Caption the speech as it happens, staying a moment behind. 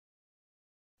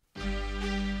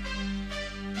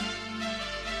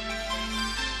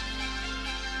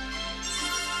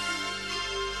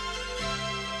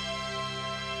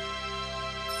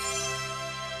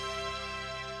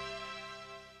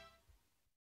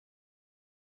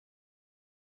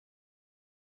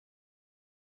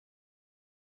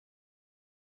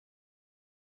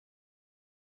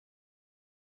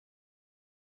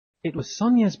It was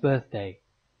Sonia's birthday.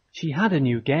 She had a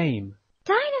new game.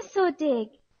 Dinosaur Dig!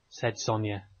 Said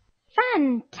Sonia.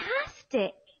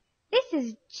 Fantastic! This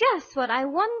is just what I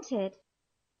wanted.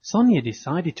 Sonia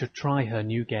decided to try her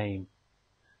new game.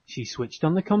 She switched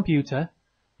on the computer,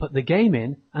 put the game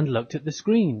in and looked at the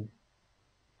screen.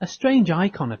 A strange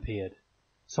icon appeared.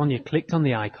 Sonia clicked on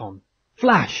the icon.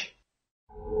 Flash!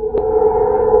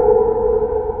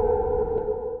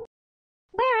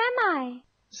 Where am I?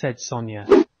 Said Sonia.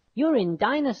 You're in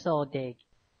Dinosaur Dig,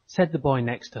 said the boy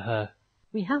next to her.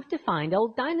 We have to find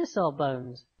old dinosaur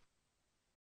bones.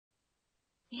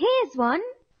 Here's one,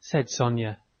 said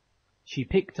Sonia. She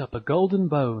picked up a golden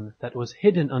bone that was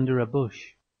hidden under a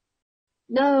bush.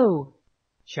 No,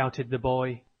 shouted the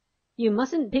boy. You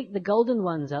mustn't pick the golden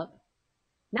ones up.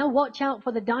 Now watch out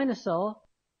for the dinosaur.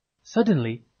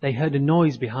 Suddenly, they heard a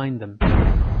noise behind them.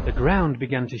 The ground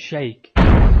began to shake.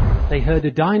 They heard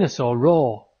a dinosaur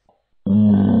roar.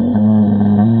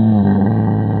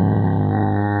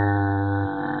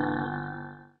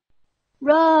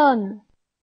 Run!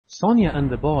 Sonia and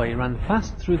the boy ran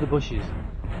fast through the bushes,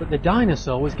 but the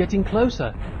dinosaur was getting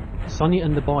closer. Sonia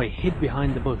and the boy hid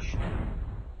behind the bush.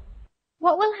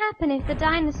 What will happen if the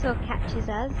dinosaur catches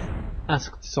us?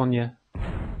 Asked Sonia.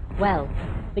 Well,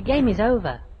 the game is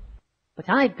over. But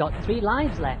I've got 3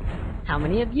 lives left. How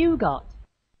many have you got?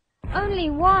 Only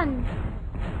one.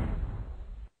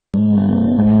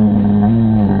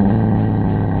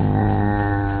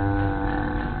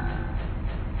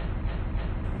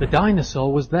 The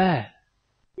dinosaur was there.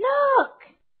 Look!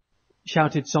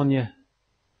 Shouted Sonia.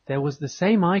 There was the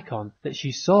same icon that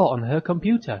she saw on her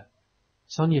computer.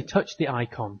 Sonia touched the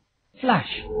icon.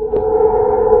 Flash!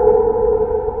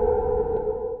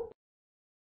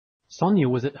 Sonia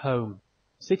was at home,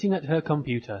 sitting at her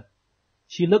computer.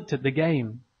 She looked at the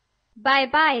game.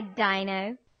 Bye-bye,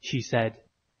 Dino, she said.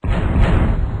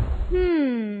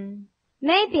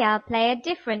 Maybe I'll play a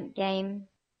different game.